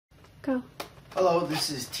Go. Hello, this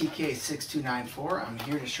is TK6294. I'm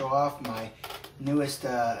here to show off my newest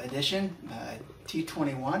addition,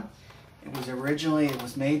 T21. It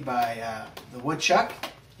was made by the Woodchuck.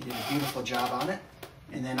 He did a beautiful job on it.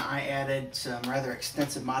 And then I added some rather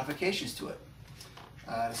extensive modifications to it.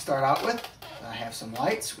 To start out with, I have some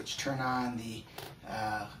lights which turn on the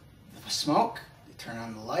smoke, they turn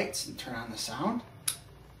on the lights, and turn on the sound.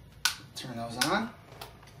 Turn those on.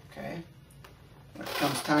 Okay. When it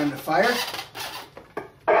comes time to fire,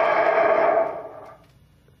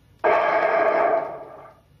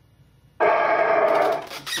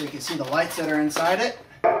 so you can see the lights that are inside it.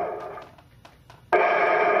 And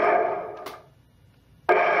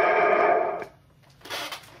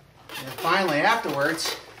then finally,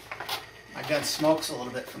 afterwards, my gun smokes a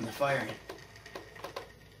little bit from the firing.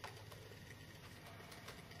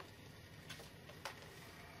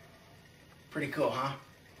 Pretty cool, huh?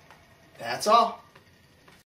 That's all.